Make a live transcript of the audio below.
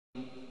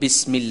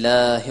بسم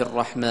الله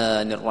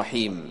الرحمن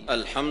الرحيم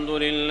الحمد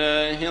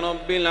لله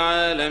رب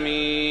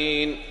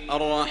العالمين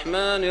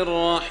الرحمن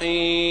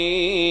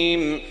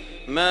الرحيم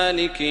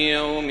مالك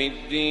يوم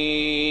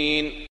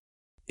الدين.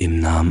 Im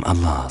Namen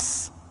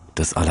Allahs,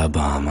 des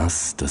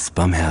Alabamas, des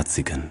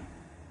Barmherzigen.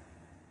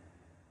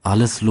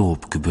 Alles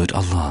Lob gebührt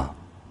Allah,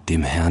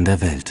 dem Herrn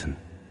der Welten,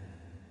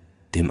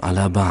 dem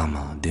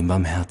Alabama, dem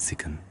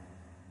Barmherzigen,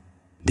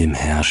 dem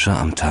Herrscher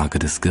am Tage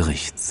des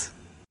Gerichts.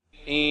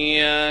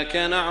 إياك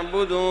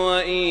نعبد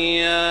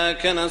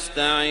وإياك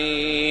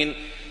نستعين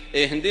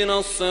اهدنا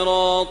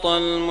الصراط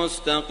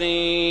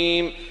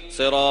المستقيم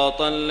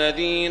صراط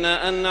الذين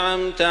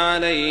أنعمت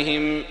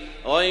عليهم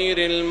غير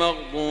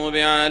المغضوب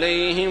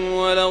عليهم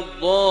ولا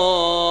الضالين.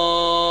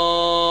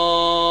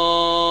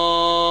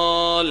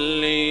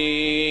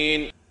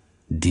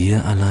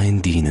 Dir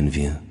allein dienen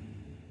wir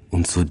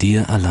und zu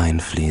dir allein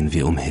flehen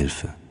wir um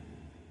Hilfe.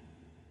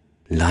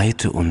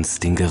 Leite uns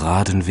den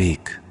geraden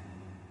Weg,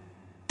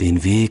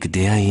 den Weg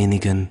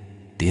derjenigen,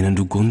 denen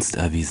du Gunst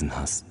erwiesen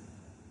hast,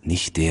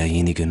 nicht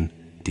derjenigen,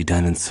 die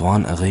deinen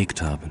Zorn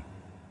erregt haben,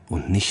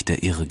 und nicht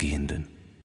der Irregehenden.